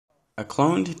A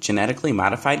cloned, genetically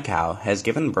modified cow has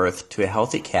given birth to a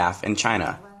healthy calf in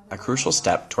China, a crucial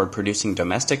step toward producing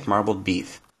domestic marbled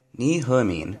beef. Ni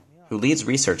Hemin, who leads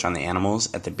research on the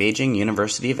animals at the Beijing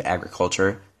University of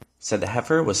Agriculture, said the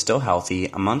heifer was still healthy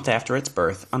a month after its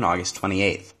birth on August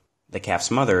 28th. The calf's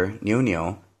mother, Niu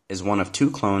Niu, is one of 2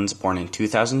 clones born in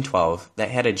 2012 that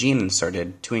had a gene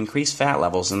inserted to increase fat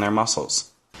levels in their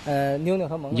muscles.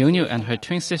 Niu Niu and her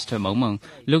twin sister Meng Meng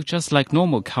look just like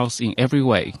normal cows in every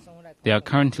way. They are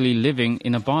currently living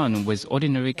in a barn with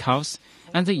ordinary cows,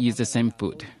 and they eat the same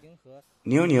food.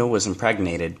 Niu Niu was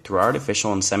impregnated through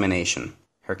artificial insemination.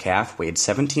 Her calf weighed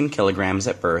 17 kilograms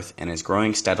at birth and is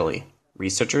growing steadily.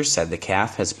 Researchers said the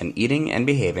calf has been eating and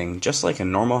behaving just like a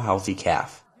normal healthy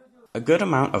calf. A good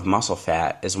amount of muscle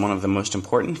fat is one of the most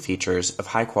important features of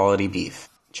high-quality beef.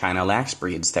 China lacks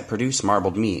breeds that produce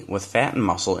marbled meat with fat and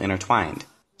muscle intertwined,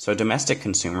 so domestic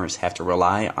consumers have to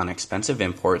rely on expensive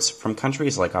imports from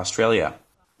countries like Australia.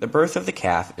 The birth of the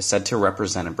calf is said to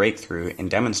represent a breakthrough in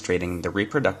demonstrating the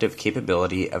reproductive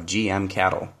capability of GM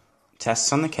cattle.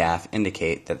 Tests on the calf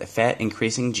indicate that the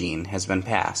fat-increasing gene has been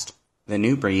passed. The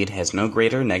new breed has no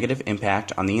greater negative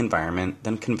impact on the environment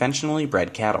than conventionally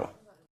bred cattle.